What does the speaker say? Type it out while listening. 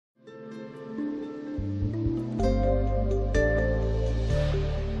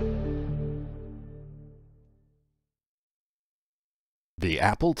The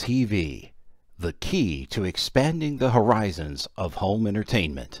Apple TV, the key to expanding the horizons of home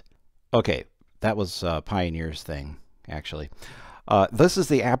entertainment. Okay, that was Pioneer's thing, actually. This is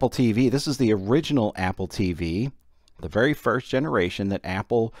the Apple TV. This is the original Apple TV, the very first generation that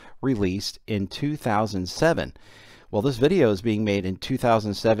Apple released in 2007. Well, this video is being made in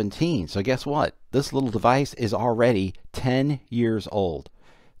 2017, so guess what? This little device is already 10 years old.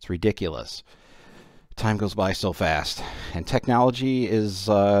 It's ridiculous. Time goes by so fast, and technology is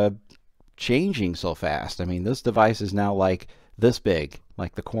changing so fast. I mean, this device is now like this big,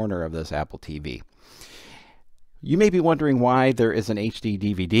 like the corner of this Apple TV. You may be wondering why there is an HD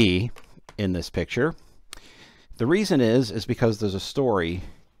DVD in this picture. The reason is because there's a story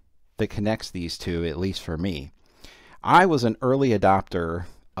that connects these two, at least for me. I was an early adopter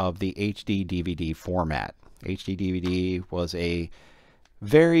of the HD DVD format. HD DVD was a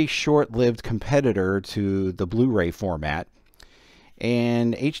very short-lived competitor to the Blu-ray format,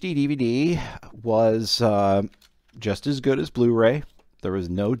 and HD DVD was just as good as Blu-ray. There was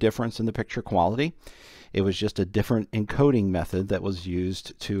no difference in the picture quality. It was just a different encoding method that was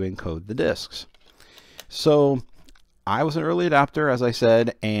used to encode the discs. So I was an early adopter, as I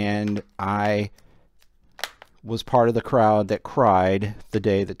said, and I was part of the crowd that cried the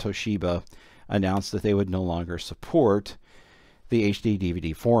day that Toshiba announced that they would no longer support the HD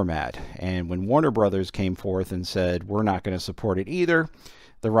DVD format. And when Warner Brothers came forth and said, we're not going to support it either,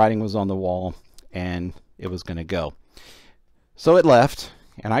 the writing was on the wall and it was going to go. So it left,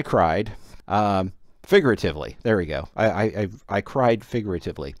 and I cried. Figuratively. There we go. I cried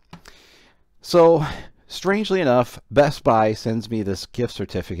figuratively. So, strangely enough, Best Buy sends me this gift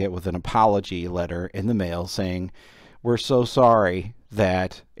certificate with an apology letter in the mail saying, we're so sorry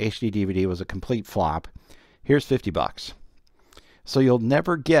that HD DVD was a complete flop. Here's $50. So you'll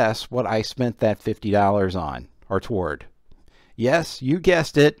never guess what I spent that $50 on or toward. Yes, you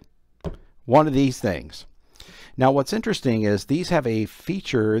guessed it. One of these things. Now, what's interesting is these have a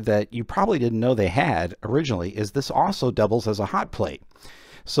feature that you probably didn't know they had originally, is this also doubles as a hot plate.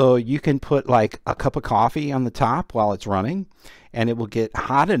 So you can put like a cup of coffee on the top while it's running, and it will get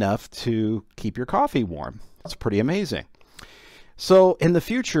hot enough to keep your coffee warm. It's pretty amazing. So in the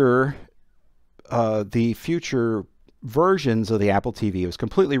future versions of the Apple TV was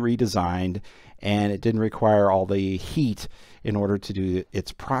completely redesigned, and it didn't require all the heat in order to do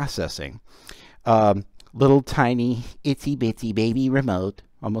its processing. Little tiny itsy bitsy baby remote,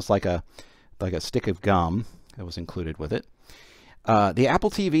 almost like a stick of gum that was included with it. The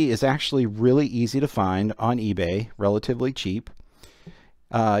Apple TV is actually really easy to find on eBay, relatively cheap.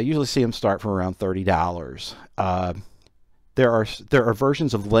 Usually see them start for around $30. There are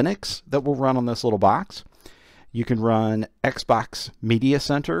versions of Linux that will run on this little box. You can run Xbox Media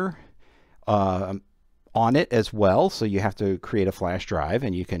Center on it as well, so you have to create a flash drive,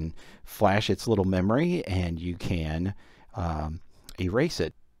 and you can flash its little memory, and you can erase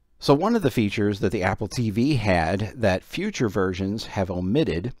it. So one of the features that the Apple TV had that future versions have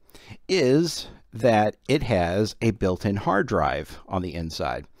omitted is that it has a built-in hard drive on the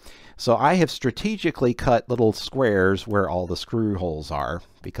inside. So I have strategically cut little squares where all the screw holes are,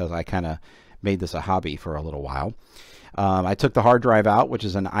 because I kind of made this a hobby for a little while. I took the hard drive out, which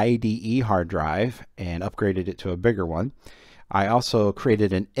is an IDE hard drive, and upgraded it to a bigger one. I also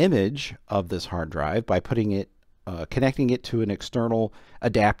created an image of this hard drive by putting it, connecting it to an external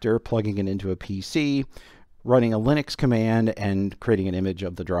adapter, plugging it into a PC, running a Linux command, and creating an image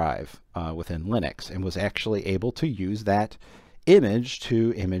of the drive within Linux, and was actually able to use that image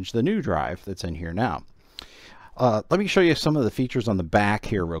to image the new drive that's in here now. Let me show you some of the features on the back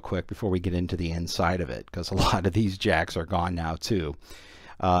here real quick before we get into the inside of it, because a lot of these jacks are gone now too.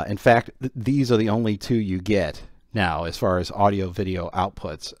 In fact, these are the only two you get now as far as audio video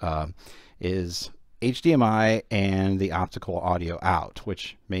outputs, is HDMI and the optical audio out,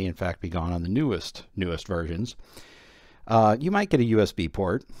 which may in fact be gone on the newest versions. You might get a USB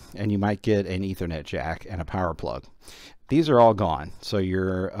port, and you might get an Ethernet jack and a power plug. These are all gone. So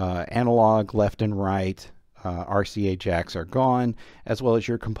your analog left and right RCA jacks are gone, as well as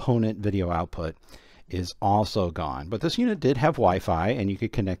your component video output is also gone. But this unit did have Wi-Fi, and you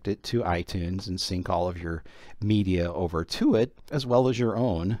could connect it to iTunes and sync all of your media over to it, as well as your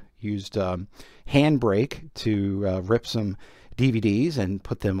own. Used Handbrake to rip some DVDs and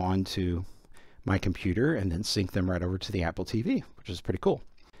put them onto my computer, and then sync them right over to the Apple TV, which is pretty cool.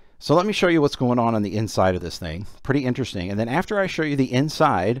 So let me show you what's going on the inside of this thing. Pretty interesting. And then after I show you the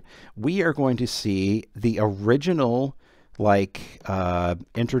inside, we are going to see the original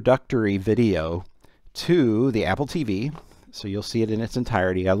introductory video to the Apple TV. So you'll see it in its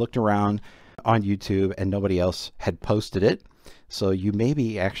entirety. I looked around on YouTube and nobody else had posted it. So you may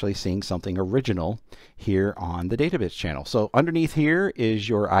be actually seeing something original here on the databits channel. So underneath here is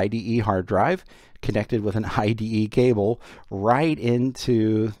your IDE hard drive connected with an IDE cable right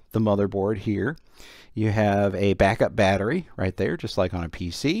into the motherboard here. You have a backup battery right there, just like on a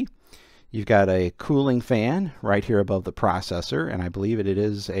PC. You've got a cooling fan right here above the processor, and I believe it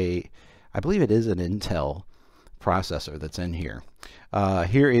is an Intel processor that's in here.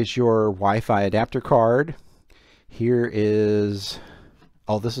 Here is your Wi-Fi adapter card. Here is,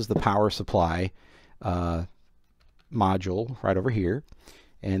 oh, this is the power supply module right over here.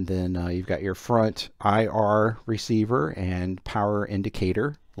 And then you've got your front IR receiver and power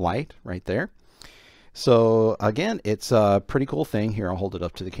indicator light right there. So again, it's a pretty cool thing. Here, I'll hold it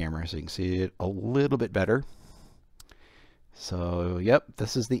up to the camera so you can see it a little bit better. So yep,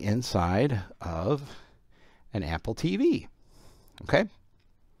 this is the inside of an Apple TV. Okay.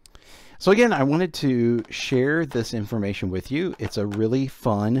 So again, I wanted to share this information with you. It's a really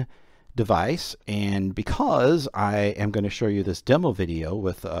fun device, and because I am going to show you this demo video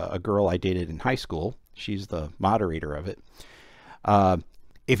with a girl I dated in high school, she's the moderator of it.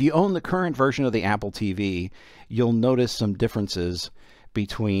 If you own the current version of the Apple TV, you'll notice some differences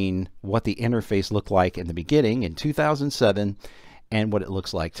between what the interface looked like in the beginning in 2007 and what it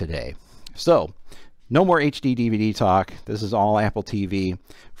looks like today. So no more HD DVD talk. This is all Apple TV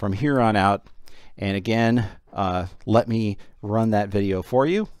from here on out. And again, let me run that video for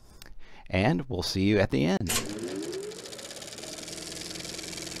you, and we'll see you at the end.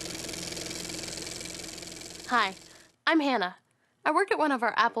 Hi, I'm Hannah. I work at one of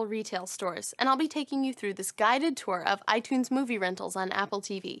our Apple retail stores, and I'll be taking you through this guided tour of iTunes movie rentals on Apple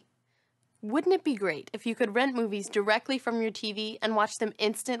TV. Wouldn't it be great if you could rent movies directly from your TV and watch them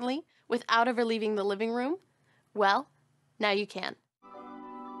instantly without ever leaving the living room? Well, now you can.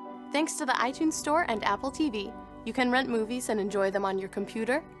 Thanks to the iTunes Store and Apple TV, you can rent movies and enjoy them on your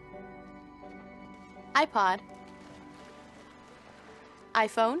computer, iPod,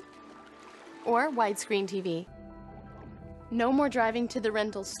 iPhone, or widescreen TV. No more driving to the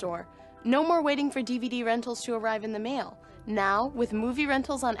rental store. No more waiting for DVD rentals to arrive in the mail. Now, with movie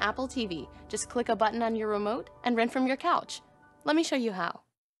rentals on Apple TV, just click a button on your remote and rent from your couch. Let me show you how.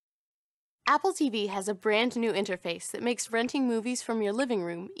 Apple TV has a brand new interface that makes renting movies from your living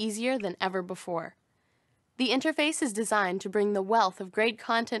room easier than ever before. The interface is designed to bring the wealth of great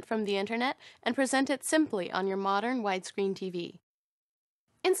content from the internet and present it simply on your modern widescreen TV.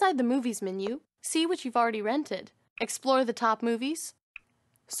 Inside the Movies menu, see what you've already rented. Explore the top movies,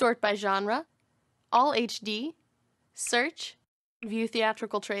 sort by genre, all HD, search, view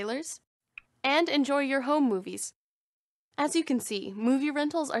theatrical trailers, and enjoy your home movies. As you can see, movie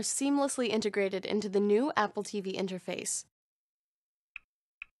rentals are seamlessly integrated into the new Apple TV interface.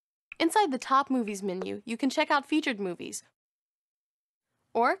 Inside the Top Movies menu, you can check out featured movies,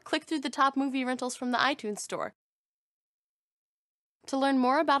 or click through the top movie rentals from the iTunes Store. To learn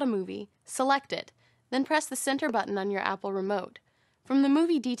more about a movie, select it, then press the center button on your Apple remote. From the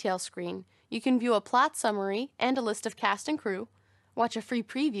movie details screen, you can view a plot summary and a list of cast and crew, watch a free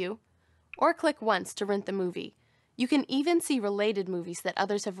preview, or click once to rent the movie. You can even see related movies that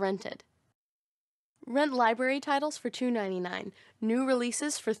others have rented. Rent library titles for $2.99, new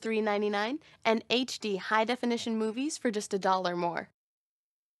releases for $3.99, and HD high-definition movies for just $1 more.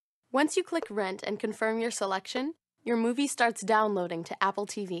 Once you click Rent and confirm your selection, your movie starts downloading to Apple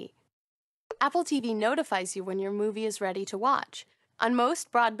TV. Apple TV notifies you when your movie is ready to watch. On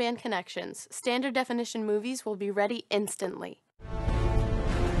most broadband connections, standard definition movies will be ready instantly.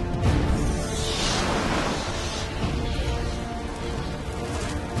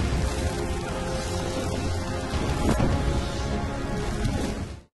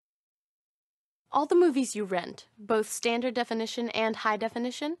 All the movies you rent, both standard definition and high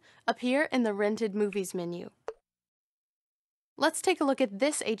definition, appear in the Rented Movies menu. Let's take a look at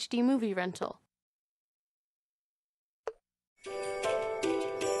this HD movie rental.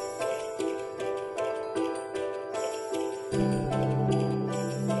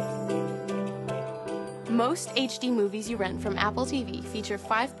 Most HD movies you rent from Apple TV feature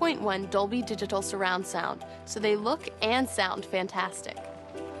 5.1 Dolby Digital Surround Sound, so they look and sound fantastic.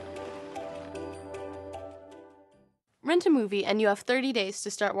 Rent a movie and you have 30 days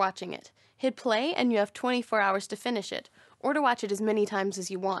to start watching it. Hit play and you have 24 hours to finish it, or to watch it as many times as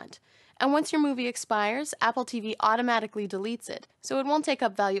you want. And once your movie expires, Apple TV automatically deletes it, so it won't take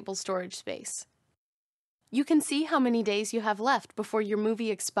up valuable storage space. You can see how many days you have left before your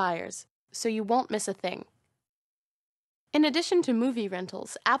movie expires, so you won't miss a thing. In addition to movie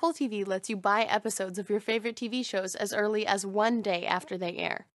rentals, Apple TV lets you buy episodes of your favorite TV shows as early as 1 day after they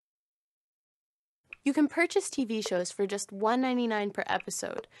air. You can purchase TV shows for just $1.99 per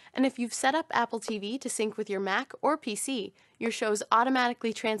episode, and if you've set up Apple TV to sync with your Mac or PC, your shows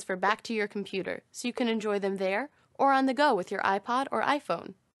automatically transfer back to your computer, so you can enjoy them there or on the go with your iPod or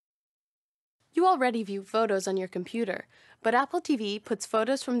iPhone. You already view photos on your computer, but Apple TV puts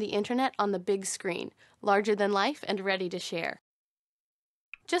photos from the internet on the big screen, larger than life and ready to share.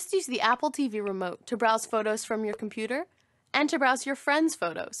 Just use the Apple TV remote to browse photos from your computer and to browse your friends'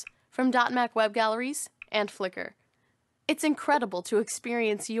 photos from .Mac web galleries and Flickr. It's incredible to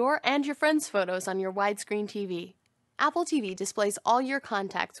experience your and your friends' photos on your widescreen TV. Apple TV displays all your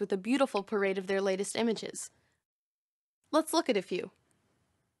contacts with a beautiful parade of their latest images. Let's look at a few.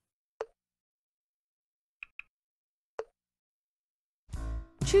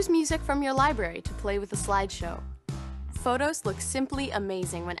 Choose music from your library to play with a slideshow. Photos look simply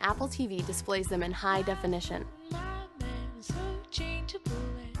amazing when Apple TV displays them in high definition.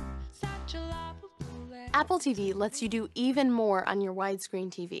 Apple TV lets you do even more on your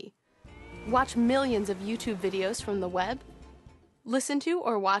widescreen TV. Watch millions of YouTube videos from the web, listen to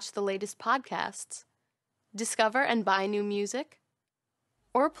or watch the latest podcasts, discover and buy new music,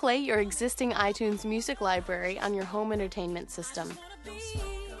 or play your existing iTunes music library on your home entertainment system.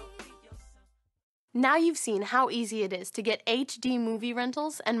 Now you've seen how easy it is to get HD movie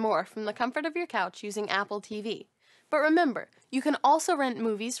rentals and more from the comfort of your couch using Apple TV. But remember, you can also rent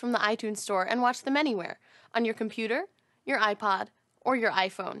movies from the iTunes Store and watch them anywhere, on your computer, your iPod, or your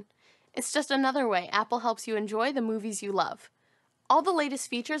iPhone. It's just another way Apple helps you enjoy the movies you love. All the latest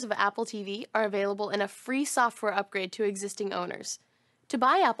features of Apple TV are available in a free software upgrade to existing owners. To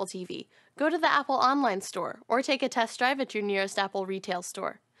buy Apple TV, go to the Apple online store or take a test drive at your nearest Apple retail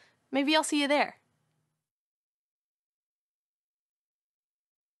store. Maybe I'll see you there.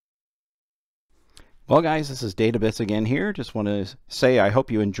 Well, guys, this is Databits again here. Just want to say I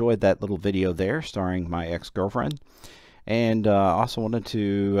hope you enjoyed that little video there starring my ex-girlfriend. And also wanted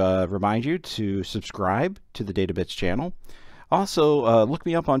to remind you to subscribe to the Databits channel. Also, look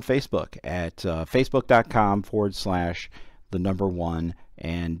me up on Facebook at facebook.com/1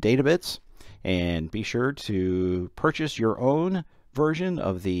 and Databits. And be sure to purchase your own version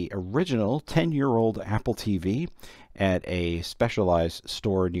of the original 10-year-old Apple TV at a specialized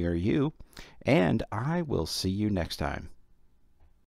store near you. And I will see you next time.